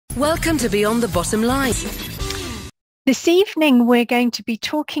Welcome to Beyond the Bottom Line. This evening, we're going to be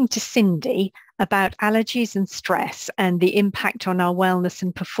talking to Cindy about allergies and stress and the impact on our wellness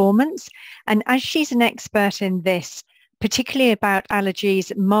and performance. And as she's an expert in this, particularly about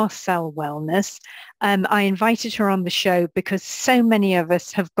allergies, mast cell wellness, I invited her on the show because so many of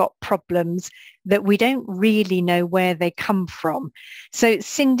us have got problems that we don't really know where they come from. So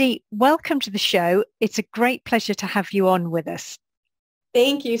Cindy, welcome to the show. It's a great pleasure to have you on with us.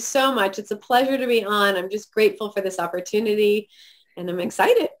 Thank you so much. It's a pleasure to be on. I'm just grateful for this opportunity and I'm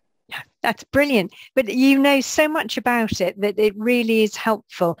excited. That's brilliant. But you know so much about it that it really is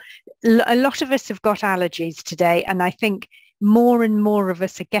helpful. A lot of us have got allergies today, and I think more and more of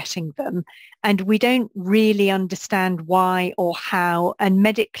us are getting them, and we don't really understand why or how. And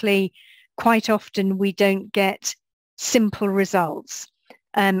medically, quite often we don't get simple results.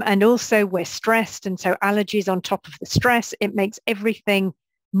 And also we're stressed. And so allergies on top of the stress, it makes everything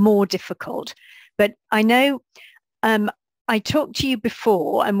more difficult. But I know I talked to you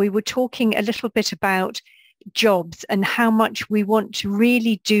before and we were talking a little bit about jobs and how much we want to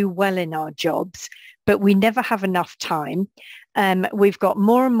really do well in our jobs, but we never have enough time. We've got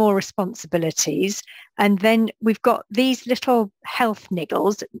more and more responsibilities. And then we've got these little health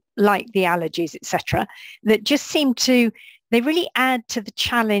niggles like the allergies, etc., that just seem to they really add to the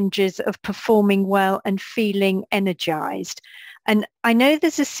challenges of performing well and feeling energized. And I know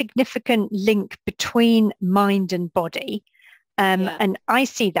there's a significant link between mind and body. And I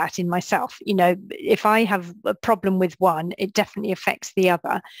see that in myself. You know, if I have a problem with one, it definitely affects the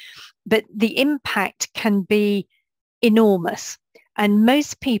other. But the impact can be enormous. And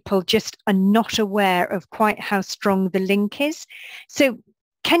most people just are not aware of quite how strong the link is. So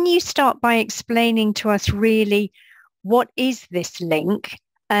can you start by explaining to us really what is this link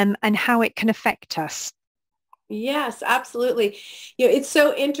and how it can affect us? Yes, absolutely. You know, it's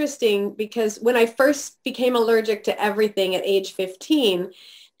so interesting because when I first became allergic to everything at age 15,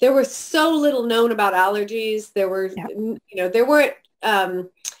 there was so little known about allergies. There were, there weren't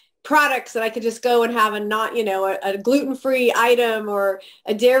products that I could just go and have a gluten-free item or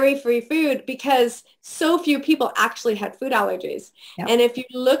a dairy-free food because so few people actually had food allergies. Yep. And if you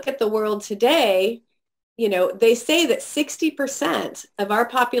look at the world today, you know, they say that 60% of our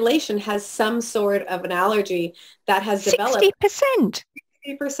population has some sort of an allergy that has developed. 60%?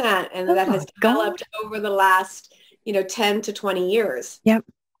 60%, and that has developed over the last, 10 to 20 years. Yep.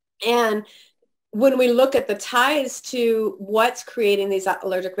 And when we look at the ties to what's creating these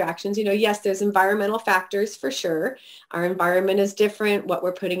allergic reactions, yes, there's environmental factors for sure. Our environment is different. What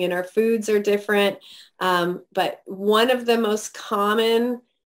we're putting in our foods are different. But one of the most common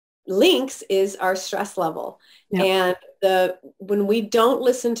links is our stress level. Yep. And when we don't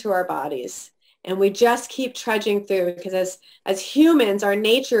listen to our bodies and we just keep trudging through, because as humans, our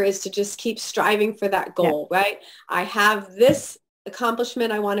nature is to just keep striving for that goal, yep. Right? I have this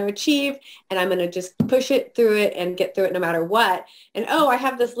accomplishment I want to achieve and I'm going to just push it through it and get through it no matter what. And, I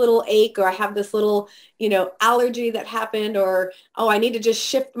have this little ache, or I have this little, allergy that happened, or, I need to just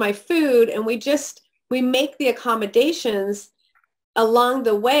shift my food. And we make the accommodations along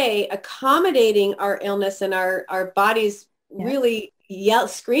the way, accommodating our illness, and our bodies really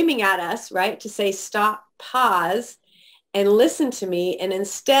screaming at us, right? To say, stop, pause, and listen to me. And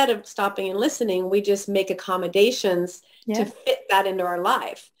instead of stopping and listening, we just make accommodations to fit that into our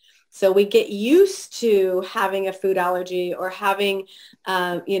life. So we get used to having a food allergy or having,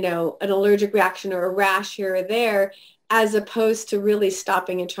 an allergic reaction or a rash here or there, as opposed to really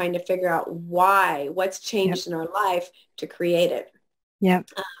stopping and trying to figure out what's changed in our life to create it. Yeah.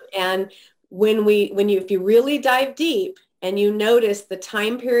 And if you really dive deep and you notice the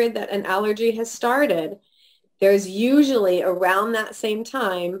time period that an allergy has started, there's usually around that same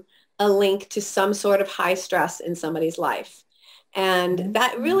time a link to some sort of high stress in somebody's life. And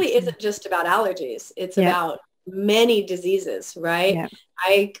that really isn't just about allergies. It's about many diseases, right? Yeah.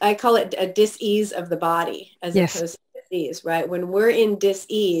 I call it a dis-ease of the body as opposed to disease, right? When we're in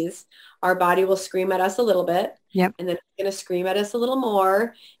dis-ease, our body will scream at us a little bit. Yep. And then it's going to scream at us a little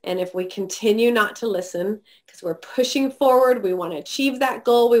more. And if we continue not to listen, because we're pushing forward, we want to achieve that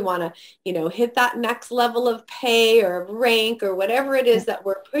goal. We want to, hit that next level of pay or rank or whatever it is that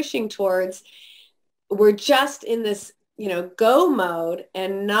we're pushing towards. We're just in this, go mode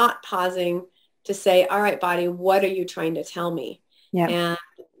and not pausing to say, all right, body, what are you trying to tell me? Yeah. And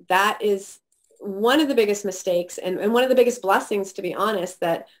that is one of the biggest mistakes and one of the biggest blessings, to be honest,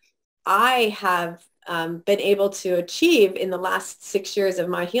 that I have been able to achieve in the last 6 years of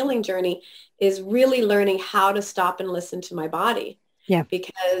my healing journey, is really learning how to stop and listen to my body. Yeah.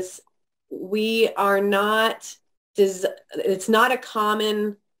 Because we are not, it's not a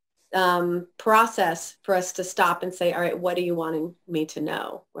common process for us to stop and say, all right, what are you wanting me to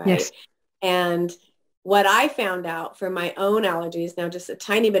know? Right. Yes. And what I found out for my own allergies, now just a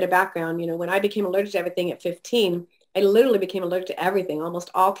tiny bit of background, when I became allergic to everything at 15, I literally became allergic to everything,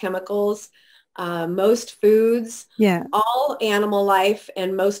 almost all chemicals, most foods, all animal life,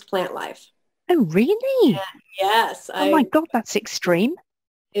 and most plant life. Oh, really? And yes. Oh my God, that's extreme.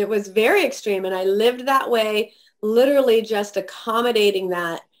 It was very extreme. And I lived that way, literally just accommodating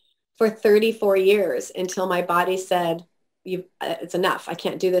that for 34 years until my body said, it's enough. I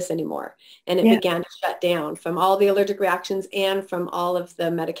can't do this anymore. And it began to shut down from all the allergic reactions and from all of the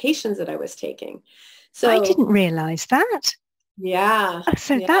medications that I was taking. So I didn't realize that. Yeah.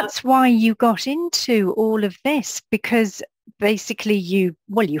 So that's why you got into all of this, because basically you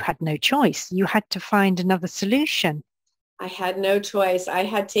had no choice. You had to find another solution. I had no choice. I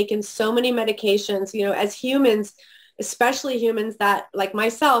had taken so many medications, as humans, especially humans that, like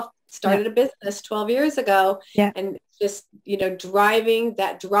myself, started a business 12 years ago and just, driving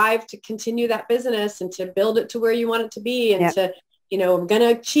that drive to continue that business and to build it to where you want it to be and to, I'm going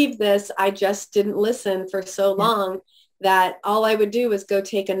to achieve this. I just didn't listen for so long that all I would do was go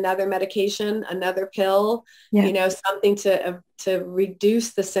take another medication, another pill, something to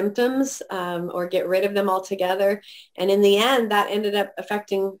reduce the symptoms or get rid of them altogether. And in the end, that ended up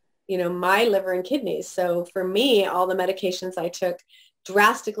affecting, my liver and kidneys. So for me, all the medications I took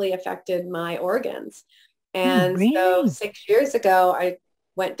drastically affected my organs. And so 6 years ago, I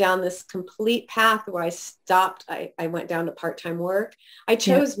went down this complete path where I stopped. I went down to part-time work. I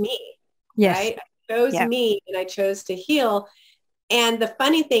chose me, right? I chose me, and I chose to heal. And the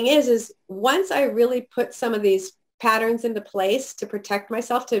funny thing is once I really put some of these patterns into place to protect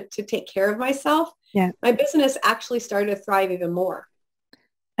myself, to take care of myself, my business actually started to thrive even more.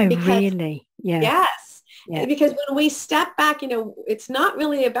 Oh, really? Yeah. Yes. Yeah. Because when we step back, it's not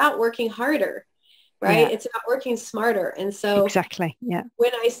really about working harder, right? It's about working smarter. And so exactly. Yeah.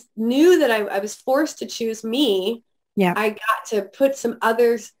 When I knew that I was forced to choose me, I got to put some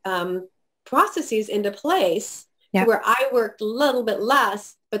other processes into place to where I worked a little bit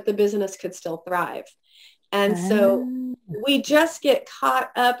less, but the business could still thrive. And so we just get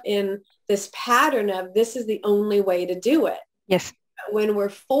caught up in this pattern of this is the only way to do it. Yes. When we're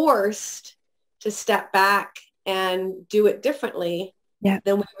forced to step back and do it differently,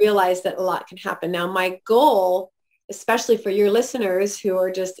 then we realize that a lot can happen. Now, my goal, especially for your listeners who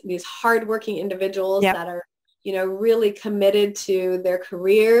are just these hardworking individuals that are, really committed to their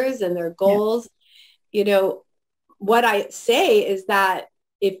careers and their goals, what I say is that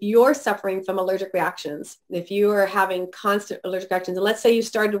if you're suffering from allergic reactions, if you are having constant allergic reactions, and let's say you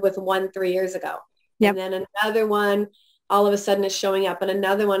started with 1 3 years ago, and then another one all of a sudden is showing up and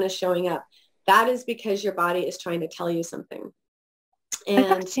another one is showing up, that is because your body is trying to tell you something. And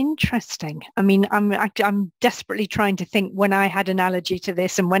that's interesting. I mean, I'm desperately trying to think when I had an allergy to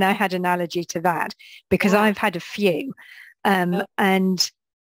this and when I had an allergy to that, because I've had a few. And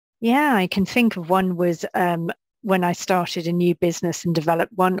I can think of one was when I started a new business and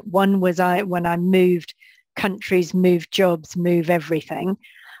developed one. One was when I moved countries, moved jobs, move everything.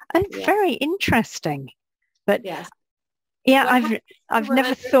 And very interesting. But I've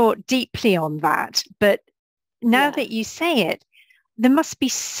never thought deeply on that. But now that you say it, there must be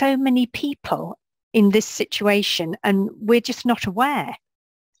so many people in this situation and we're just not aware.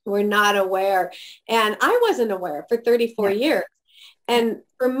 We're not aware. And I wasn't aware for 34 years. And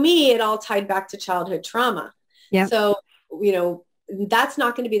for me, it all tied back to childhood trauma. Yeah. So, that's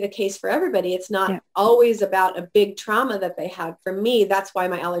not going to be the case for everybody. It's not always about a big trauma that they had. For me, that's why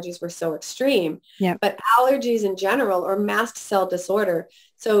my allergies were so extreme. Yeah. But allergies in general, or mast cell disorder.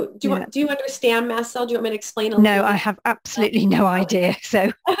 So do you understand mast cell? Do you want me to explain a little bit? No, I have absolutely no idea.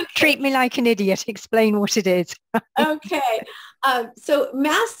 So treat me like an idiot. Explain what it is. Okay. So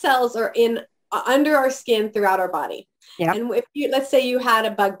mast cells are under our skin throughout our body. Yeah. And if let's say you had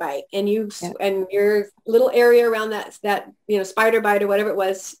a bug bite and and your little area around that spider bite or whatever it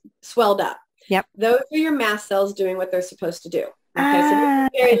was swelled up. Yep. Those are your mast cells doing what they're supposed to do. Okay. So this is a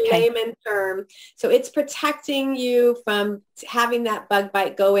very layman term. So it's protecting you from having that bug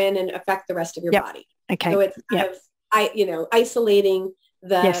bite go in and affect the rest of your body. Okay. So it's kind of, isolating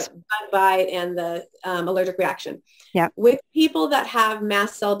the bug bite and the allergic reaction. Yeah. With people that have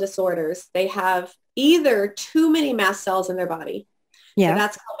mast cell disorders, they have either too many mast cells in their body. Yeah. So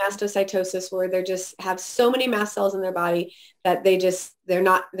that's called mastocytosis, where they just have so many mast cells in their body that it's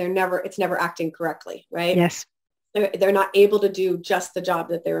never acting correctly. Right. Yes. They're not able to do just the job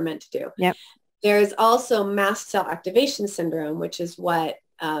that they were meant to do. Yep. There's also mast cell activation syndrome, which is what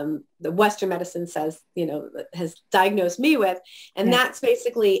the Western medicine says, has diagnosed me with. And that's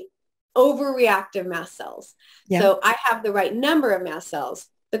basically overreactive mast cells. Yeah. So I have the right number of mast cells,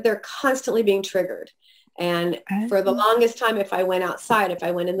 but they're constantly being triggered. And for the longest time, if I went outside, if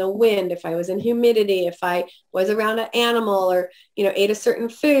I went in the wind, if I was in humidity, if I was around an animal or, ate a certain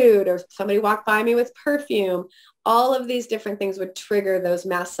food or somebody walked by me with perfume, all of these different things would trigger those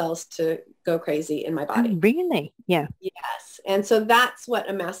mast cells to go crazy in my body. Oh, really? Yeah. Yes. And so that's what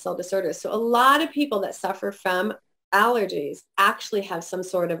a mast cell disorder is. So a lot of people that suffer from allergies actually have some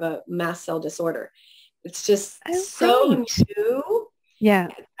sort of a mast cell disorder. It's just so new. Yeah.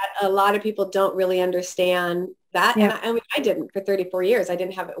 A lot of people don't really understand that. Yeah. And I didn't for 34 years. I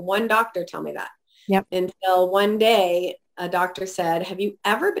didn't have one doctor tell me that. Yep. Until one day, a doctor said, have you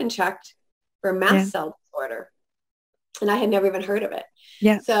ever been checked for mast cell disorder? And I had never even heard of it.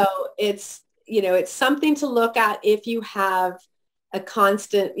 Yeah. So it's, it's something to look at if you have a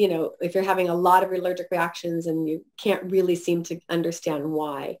constant, if you're having a lot of allergic reactions and you can't really seem to understand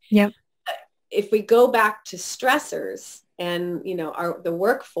why. Yeah. If we go back to stressors and, the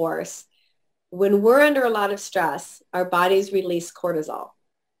workforce, when we're under a lot of stress, our bodies release cortisol.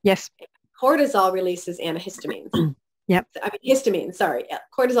 Yes. Cortisol releases antihistamines. Yep. Histamines, sorry.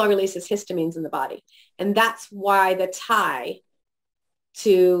 Cortisol releases histamines in the body. And that's why the tie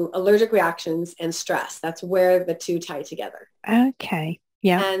to allergic reactions and stress, that's where the two tie together. Okay.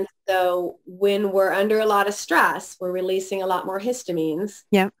 Yeah. And so when we're under a lot of stress, we're releasing a lot more histamines.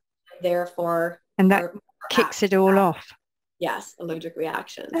 Yeah. Therefore. And that kicks it all off. Yes, allergic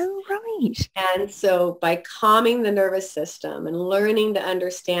reactions. Oh, right. And so by calming the nervous system and learning to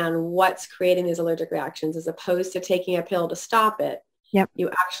understand what's creating these allergic reactions as opposed to taking a pill to stop it,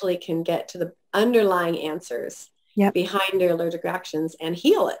 you actually can get to the underlying answers behind your allergic reactions and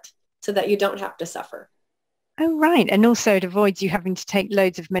heal it so that you don't have to suffer. Oh, right. And also it avoids you having to take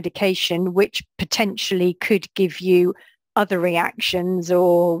loads of medication, which potentially could give you other reactions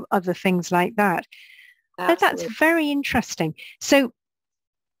or other things like that. Oh, that's very interesting. So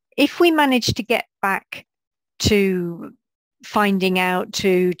if we manage to get back to finding out,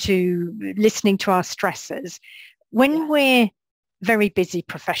 to listening to our stressors, when we're very busy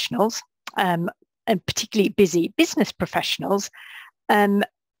professionals, and particularly busy business professionals,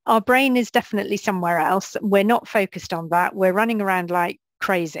 our brain is definitely somewhere else. We're not focused on that. We're running around like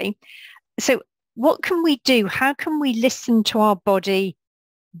crazy. So what can we do? How can we listen to our body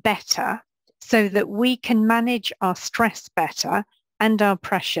better so that we can manage our stress better and our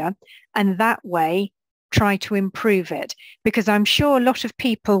pressure, and that way try to improve it? Because I'm sure a lot of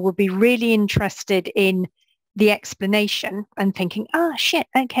people will be really interested in the explanation and thinking, oh, shit,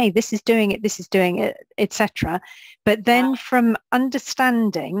 okay, this is doing it, etc. But then from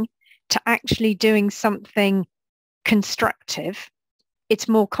understanding to actually doing something constructive, it's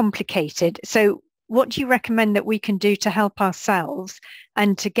more complicated. So what do you recommend that we can do to help ourselves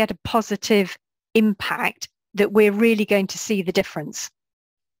and to get a positive impact that we're really going to see the difference?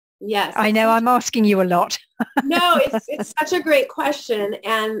 Yes. I know I'm asking you a lot. No, it's such a great question.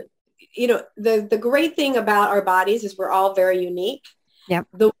 And, the great thing about our bodies is we're all very unique. Yeah.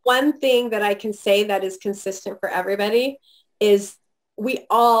 The one thing that I can say that is consistent for everybody is we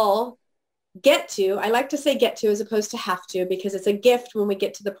all I like to say get to as opposed to have to, because it's a gift when we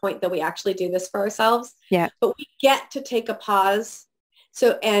get to the point that we actually do this for ourselves. Yeah. But we get to take a pause.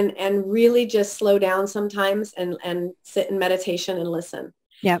 So, and really just slow down sometimes and sit in meditation and listen.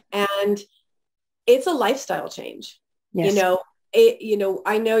 Yeah. And it's a lifestyle change. Yes.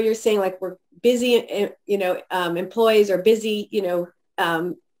 I know you're saying like we're busy, employees or busy,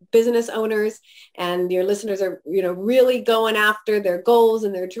 business owners, and your listeners are, really going after their goals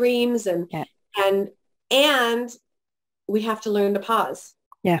and their dreams and we have to learn to pause.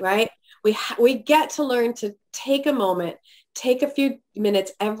 Yeah. Right. We get to learn to take a moment, take a few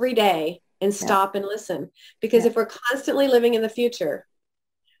minutes every day and stop and listen, because if we're constantly living in the future,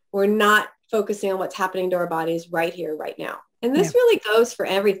 we're not focusing on what's happening to our bodies right here, right now. And this really goes for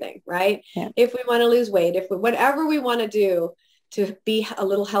everything, right? Yeah. If we want to lose weight, whatever we want to do to be a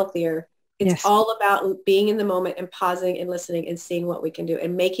little healthier, it's all about being in the moment and pausing and listening and seeing what we can do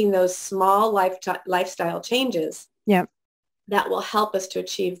and making those small lifestyle changes that will help us to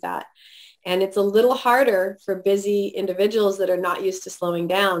achieve that. And it's a little harder for busy individuals that are not used to slowing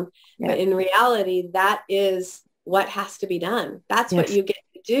down. Yeah. But in reality, that is what has to be done. That's what you get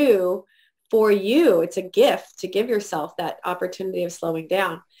to do for you. It's a gift to give yourself that opportunity of slowing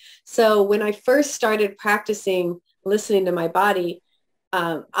down. So when I first started practicing listening to my body,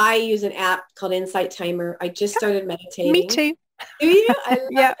 I use an app called Insight Timer. I just started meditating. Me too. Do you? I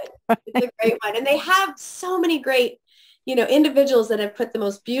love it. It's a great one. And they have so many great, individuals that have put the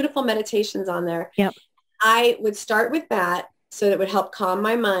most beautiful meditations on there. Yep. I would start with that so that it would help calm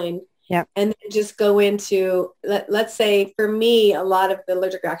my mind. Yeah. And then just go into, let's say for me, a lot of the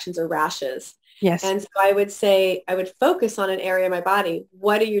allergic reactions are rashes. Yes. And so I would say, I would focus on an area of my body.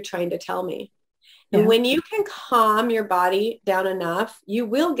 What are you trying to tell me? And when you can calm your body down enough, you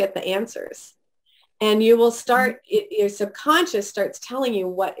will get the answers. And you will start, your subconscious starts telling you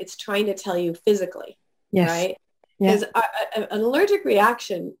what it's trying to tell you physically, right? Because an allergic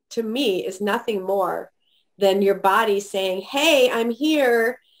reaction to me is nothing more than your body saying, hey, I'm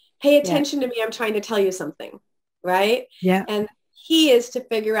here. Pay attention to me. I'm trying to tell you something, right? Yeah. And key is to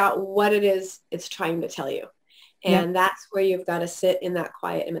figure out what it is it's trying to tell you. And that's where you've got to sit in that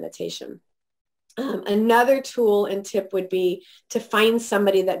quiet meditation. Another tool and tip would be to find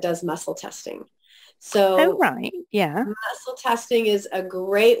somebody that does muscle testing. So muscle testing is a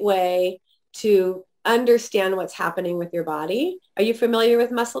great way to understand what's happening with your body. Are you familiar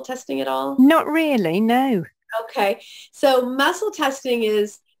with muscle testing at all? Not really, no. Okay. So muscle testing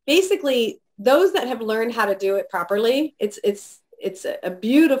is basically those that have learned how to do it properly. It's a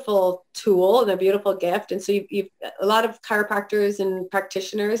beautiful tool and a beautiful gift. And so you've a lot of chiropractors and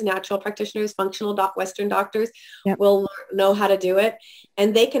practitioners, natural practitioners, functional Western doctors will know how to do it.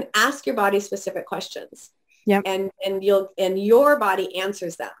 And they can ask your body specific questions. And your body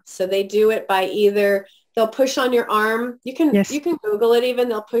answers them. So they do it by either they'll push on your arm. You can Google it even.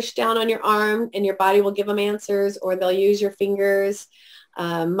 They'll push down on your arm and your body will give them answers, or they'll use your fingers.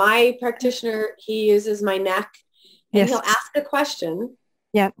 My practitioner, he uses my neck. And he'll ask a question.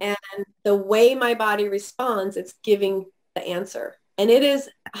 And the way my body responds, it's giving the answer. And it is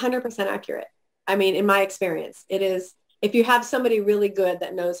 100% accurate. I mean, in my experience, it is, if you have somebody really good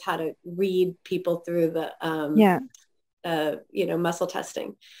that knows how to read people through the, muscle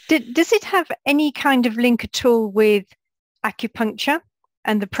testing. Does it have any kind of link at all with acupuncture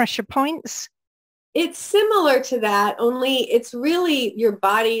and the pressure points? It's similar to that, only it's really your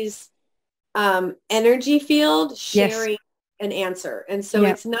body's energy field sharing an answer. And so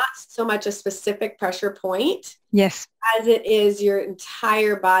it's not so much a specific pressure point as it is your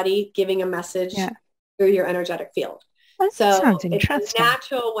entire body giving a message through your energetic field. That sounds interesting. It's a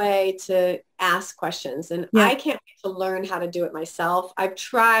natural way to ask questions. And I can't wait to learn how to do it myself. I've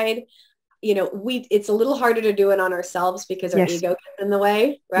tried, it's a little harder to do it on ourselves because our ego gets in the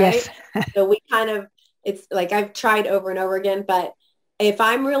way, right? So we it's like I've tried over and over again, but if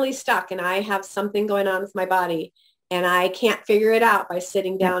I'm really stuck and I have something going on with my body and I can't figure it out by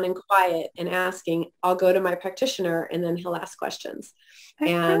sitting down and quiet and asking, I'll go to my practitioner and then he'll ask questions.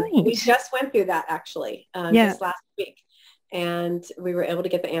 And we just went through that actually just last week. And we were able to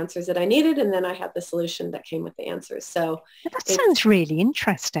get the answers that I needed. And then I had the solution that came with the answers. So that sounds really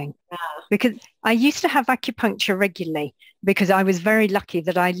interesting because I used to have acupuncture regularly because I was very lucky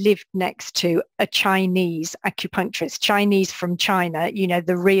that I lived next to a Chinese acupuncturist, Chinese from China,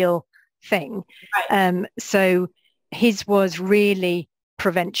 the real thing. Right. So his was really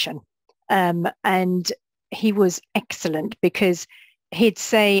prevention. And he was excellent because he'd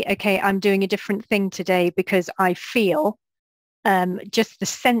say, okay, I'm doing a different thing today because I feel just the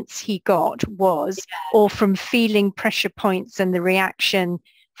sense he got was, or from feeling pressure points and the reaction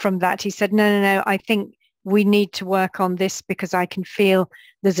from that, he said, no, I think we need to work on this because I can feel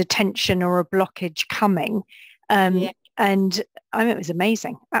there's a tension or a blockage coming. And I mean, it was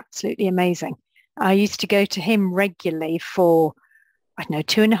amazing, absolutely amazing. I used to go to him regularly for, I don't know,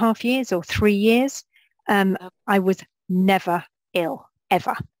 2.5 years or 3 years. I was never ill,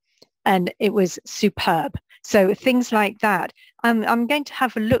 ever. And it was superb. So things like that. I'm going to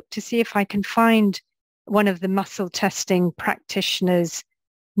have a look to see if I can find one of the muscle testing practitioners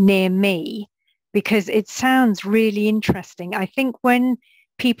near me, because it sounds really interesting. I think when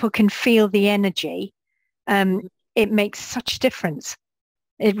people can feel the energy, it makes such a difference.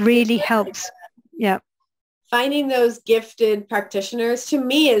 It really helps. Yeah. Finding those gifted practitioners to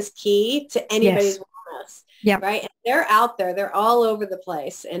me is key to anybody's wellness. Yeah. Right. And they're out there. They're all over the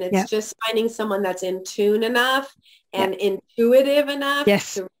place. And it's just finding someone that's in tune enough and intuitive enough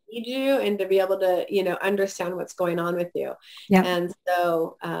to read you and to be able to, understand what's going on with you. Yeah. And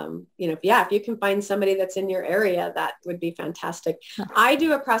so, if you can find somebody that's in your area, that would be fantastic. I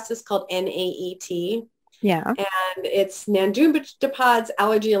do a process called NAET. Yeah. And it's Nandrolone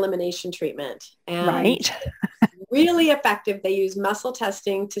allergy elimination treatment. And really effective. They use muscle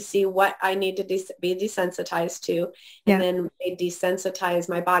testing to see what I need to be desensitized to. And then they desensitize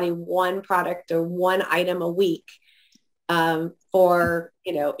my body one product or one item a week for,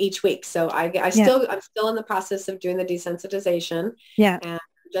 each week. So I'm still in the process of doing the desensitization. Yeah. And I'm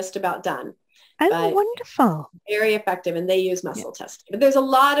just about done. Oh, wonderful. Very effective. And they use muscle testing. But there's a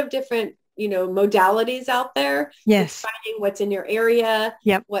lot of different modalities out there. Yes. It's finding what's in your area,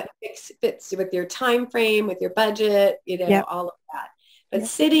 Yep. what fits with your time frame, with your budget, Yep. all of that. But Yep.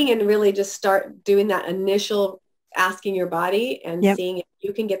 sitting and really just start doing that initial asking your body and Yep. seeing if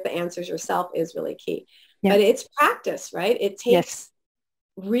you can get the answers yourself is really key. Yep. But it's practice, right? It takes Yes.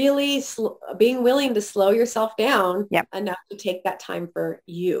 really being willing to slow yourself down Yep. enough to take that time for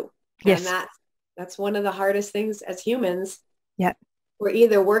you. Yes. And that's one of the hardest things as humans. Yep. We're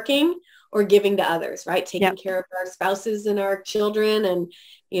either working or giving to others, right? Taking Yep. care of our spouses and our children and,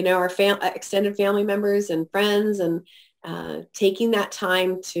 our extended family members and friends, and taking that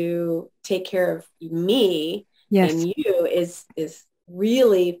time to take care of me Yes. and you is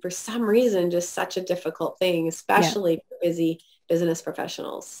really, for some reason, just such a difficult thing, especially for busy business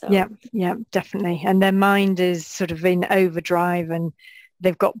professionals. So. Yeah, definitely. And their mind is sort of in overdrive, and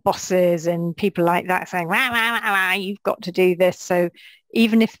they've got bosses and people like that saying, wah, wah, wah, wah, you've got to do this. So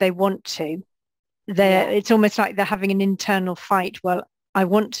even if they want to, it's almost like they're having an internal fight. Well, I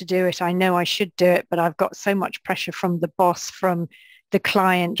want to do it. I know I should do it, but I've got so much pressure from the boss, from the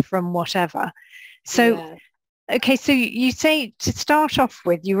client, from whatever. So, okay, so you say to start off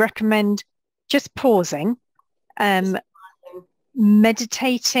with, you recommend just pausing,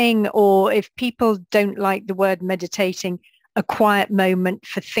 meditating, or if people don't like the word meditating, a quiet moment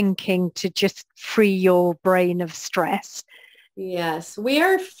for thinking to just free your brain of stress. Yes, we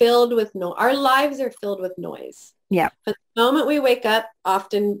are filled with our lives are filled with noise. Yeah. From the moment we wake up,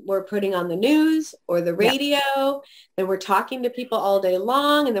 often we're putting on the news or the radio, then we're talking to people all day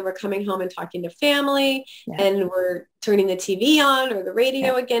long, and then we're coming home and talking to family, and we're turning the TV on or the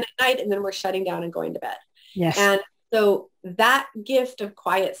radio again at night, and then we're shutting down and going to bed. Yes. And so that gift of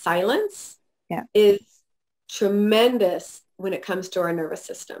quiet silence is tremendous when it comes to our nervous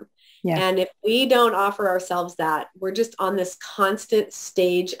system. Yeah. And if we don't offer ourselves that, we're just on this constant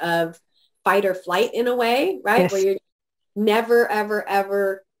stage of fight or flight in a way, right? Yes. Where you're never, ever,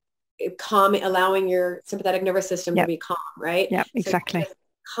 ever calm, allowing your sympathetic nervous system to be calm, right? Yeah, exactly. So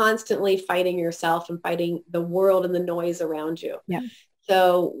constantly fighting yourself and fighting the world and the noise around you. Yeah.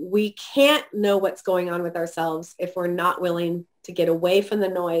 So we can't know what's going on with ourselves if we're not willing to get away from the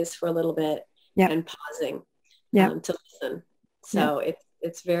noise for a little bit and pausing to listen. So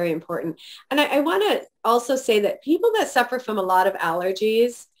it's very important. And I want to also say that people that suffer from a lot of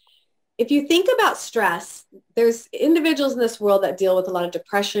allergies, if you think about stress, there's individuals in this world that deal with a lot of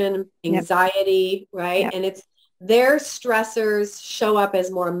depression, anxiety, right? And it's their stressors show up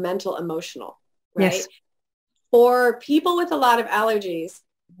as more mental, emotional, right? Yes. For people with a lot of allergies,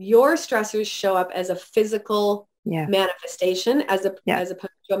 your stressors show up as a physical manifestation as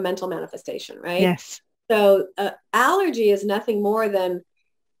opposed to a mental manifestation, right? Yes. So allergy is nothing more than,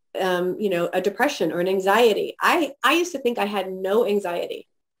 a depression or an anxiety. I used to think I had no anxiety.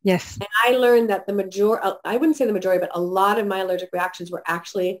 Yes. And I learned that I wouldn't say the majority, but a lot of my allergic reactions were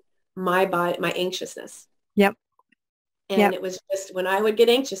actually my anxiousness. Yep. And it was just when I would get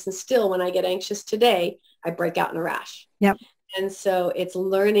anxious, and still when I get anxious today, I break out in a rash. Yep. And so it's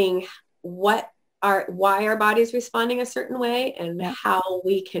learning why our body's responding a certain way and how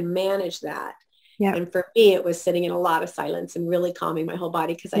we can manage that. Yeah. And for me, it was sitting in a lot of silence and really calming my whole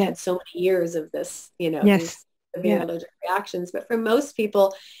body, because I had so many years of this, these severe allergic reactions. But for most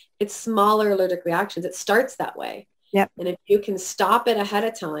people, it's smaller allergic reactions. It starts that way. Yeah. And if you can stop it ahead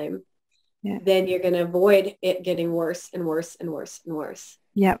of time, then you're going to avoid it getting worse and worse and worse and worse.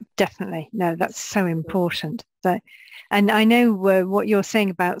 Yeah, definitely. No, that's so important. So, and I know what you're saying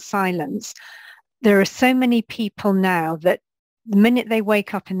about silence. There are so many people now that the minute they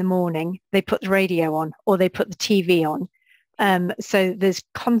wake up in the morning, they put the radio on or they put the TV on. So there's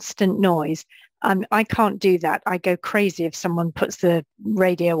constant noise. I can't do that. I go crazy if someone puts the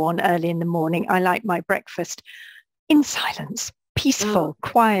radio on early in the morning. I like my breakfast in silence, peaceful,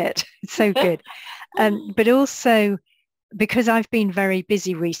 quiet. It's so good. But also because I've been very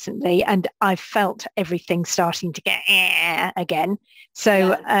busy recently and I've felt everything starting to get again.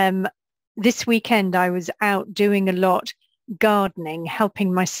 So this weekend I was out doing a lot, gardening,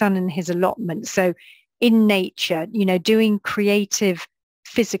 helping my son in his allotment. So in nature, doing creative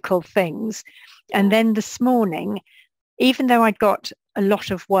physical things. And then this morning, even though I'd got a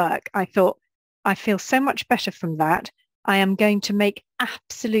lot of work, I thought, I feel so much better from that. I am going to make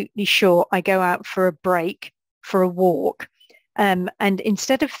absolutely sure I go out for a break, for a walk. And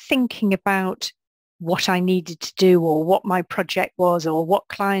instead of thinking about what I needed to do or what my project was or what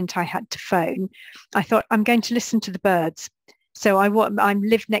client I had to phone, I thought, I'm going to listen to the birds. So I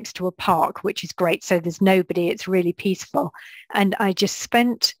live next to a park, which is great. So there's nobody. It's really peaceful. And I just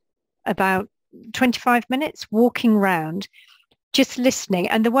spent about 25 minutes walking around, just listening.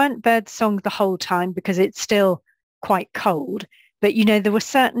 And there weren't bird song the whole time because it's still quite cold. But, you know, there were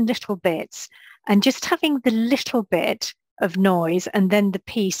certain little bits, and just having the little bit of noise and then the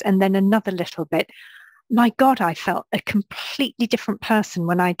peace and then another little bit. My God, I felt a completely different person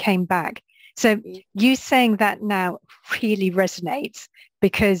when I came back. So you saying that now really resonates,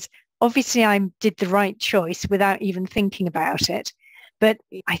 because obviously I did the right choice without even thinking about it. But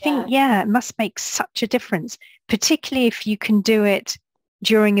I think, it must make such a difference, particularly if you can do it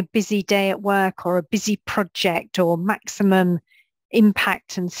during a busy day at work or a busy project or maximum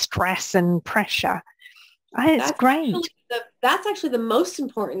impact and stress and pressure. It's great. That's actually the most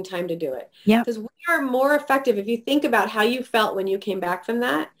important time to do it. Yeah. Because we are more effective. If you think about how you felt when you came back from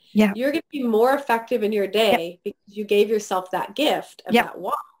that, yeah, you're going to be more effective in your day because you gave yourself that gift of that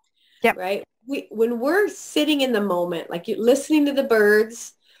walk. Yeah. Right. When we're sitting in the moment, like you're listening to the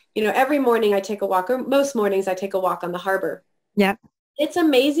birds, you know, every morning I take a walk, or most mornings I take a walk on the harbor. Yeah. It's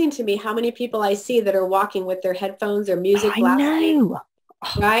amazing to me how many people I see that are walking with their headphones or music blasting.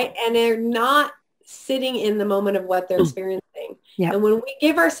 Right. And they're not sitting in the moment of what they're experiencing. Yeah. And when we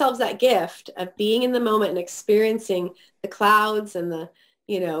give ourselves that gift of being in the moment and experiencing the clouds and the,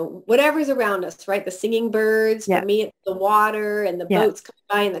 you know, whatever's around us, right? The singing birds, for me, it's the water and the boats coming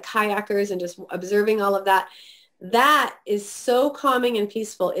by and the kayakers and just observing all of that. That is so calming and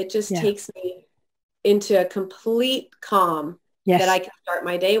peaceful. It just takes me into a complete calm that I can start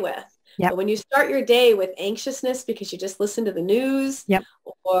my day with. But when you start your day with anxiousness because you just listen to the news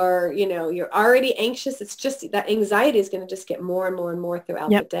or, you know, you're already anxious, it's just that anxiety is going to just get more and more and more throughout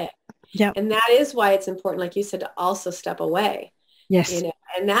the day. And that is why it's important, like you said, to also step away. Yes. You know,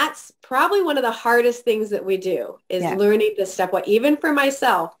 and that's probably one of the hardest things that we do is learning to step away. Even for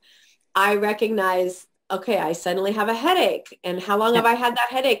myself, I recognize, okay, I suddenly have a headache. And how long have I had that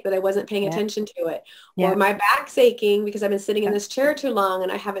headache that I wasn't paying attention to it? Or my back's aching because I've been sitting in this chair too long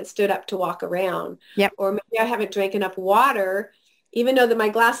and I haven't stood up to walk around. Or maybe I haven't drank enough water, even though that my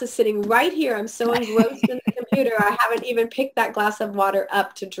glass is sitting right here. I'm so engrossed in the computer. I haven't even picked that glass of water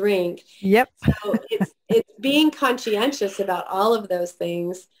up to drink. So it's being conscientious about all of those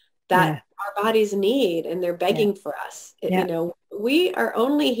things that our bodies need and they're begging for us. You know, we are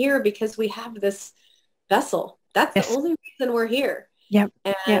only here because we have this vessel. That's the only reason we're here.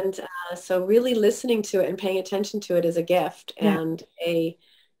 And so really listening to it and paying attention to it is a gift and a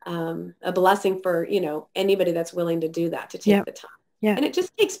blessing for, you know, anybody that's willing to do that, to take the time. And it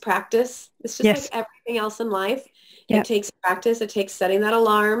just takes practice. It's just like everything else in life. It takes practice. It takes setting that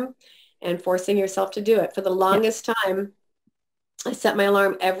alarm and forcing yourself to do it. For the longest time, I set my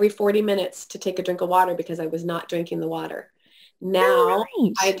alarm every 40 minutes to take a drink of water because I was not drinking the water. Now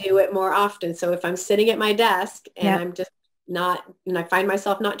I do it more often. So if I'm sitting at my desk and I'm just not, and I find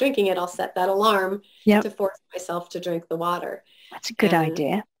myself not drinking it, I'll set that alarm to force myself to drink the water. That's a good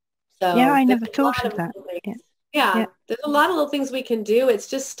idea. So I never thought of that. There's a lot of little things we can do. It's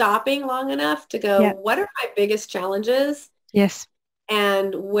just stopping long enough to go, what are my biggest challenges?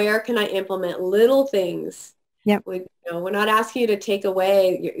 And where can I implement little things? We're not asking you to take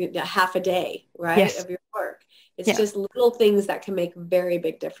away half a day, right, of your work. It's just little things that can make very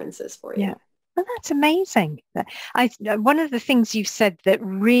big differences for you. Well, that's amazing. One of the things you've said that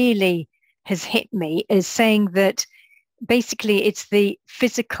really has hit me is saying that basically it's the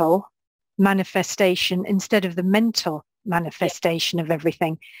physical manifestation instead of the mental manifestation of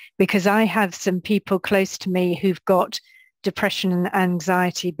everything. Because I have some people close to me who've got depression and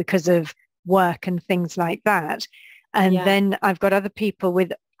anxiety because of work and things like that. And then I've got other people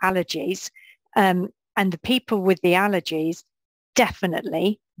with allergies. And the people with the allergies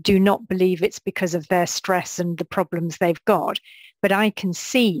definitely do not believe it's because of their stress and the problems they've got. But I can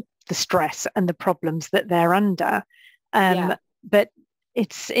see the stress and the problems that they're under. But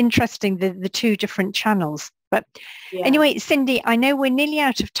it's interesting, the two different channels. But anyway, Cindy, I know we're nearly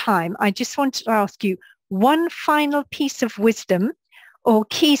out of time. I just wanted to ask you one final piece of wisdom or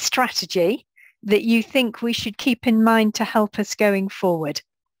key strategy that you think we should keep in mind to help us going forward.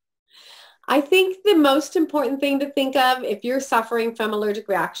 I think the most important thing to think of if you're suffering from allergic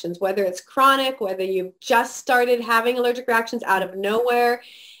reactions, whether it's chronic, whether you've just started having allergic reactions out of nowhere,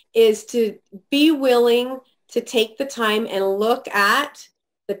 is to be willing to take the time and look at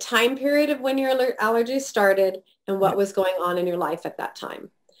the time period of when your allergies started and what was going on in your life at that time.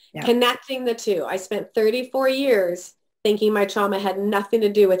 Connecting the two. I spent 34 years thinking my trauma had nothing to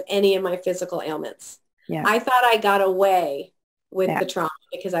do with any of my physical ailments. I thought I got away with the trauma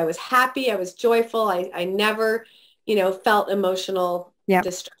because I was happy. I was joyful. I never, felt emotional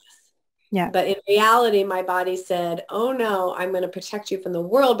distress. But in reality, my body said, oh no, I'm going to protect you from the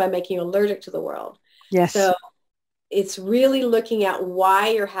world by making you allergic to the world. So it's really looking at why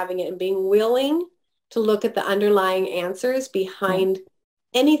you're having it and being willing to look at the underlying answers behind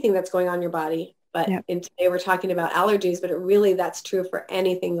anything that's going on in your body. But and today we're talking about allergies, but that's true for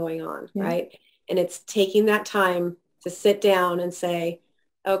anything going on, right? And it's taking that time to sit down and say,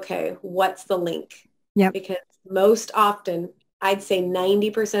 okay, what's the link? Because most often, I'd say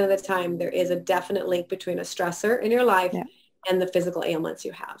 90% of the time, there is a definite link between a stressor in your life and the physical ailments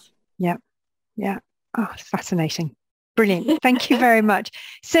you have. Oh, fascinating. Brilliant. Thank you very much.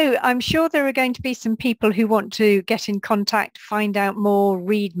 So I'm sure there are going to be some people who want to get in contact, find out more,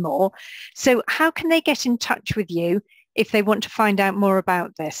 read more. So how can they get in touch with you if they want to find out more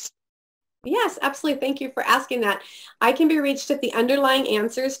about this? Yes, absolutely. Thank you for asking that. I can be reached at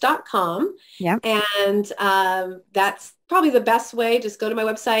theunderlyinganswers.com. And that's probably the best way. Just go to my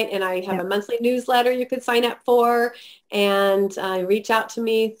website, and I have a monthly newsletter you could sign up for, and reach out to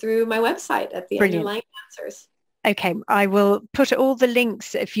me through my website at The Underlying Answers. Okay, I will put all the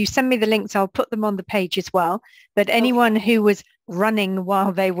links. If you send me the links, I'll put them on the page as well. But anyone who was running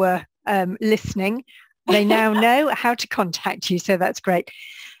while they were listening, they now know how to contact you. So that's great.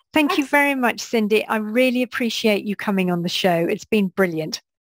 Thank you very much, Cindy. I really appreciate you coming on the show. It's been brilliant.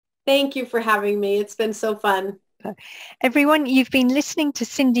 Thank you for having me. It's been so fun. Everyone, you've been listening to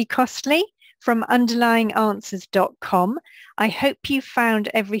Cindy Costley from underlyinganswers.com. I hope you found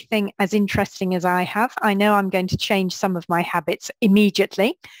everything as interesting as I have. I know I'm going to change some of my habits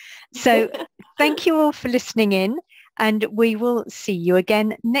immediately. So thank you all for listening in, and we will see you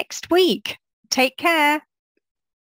again next week. Take care.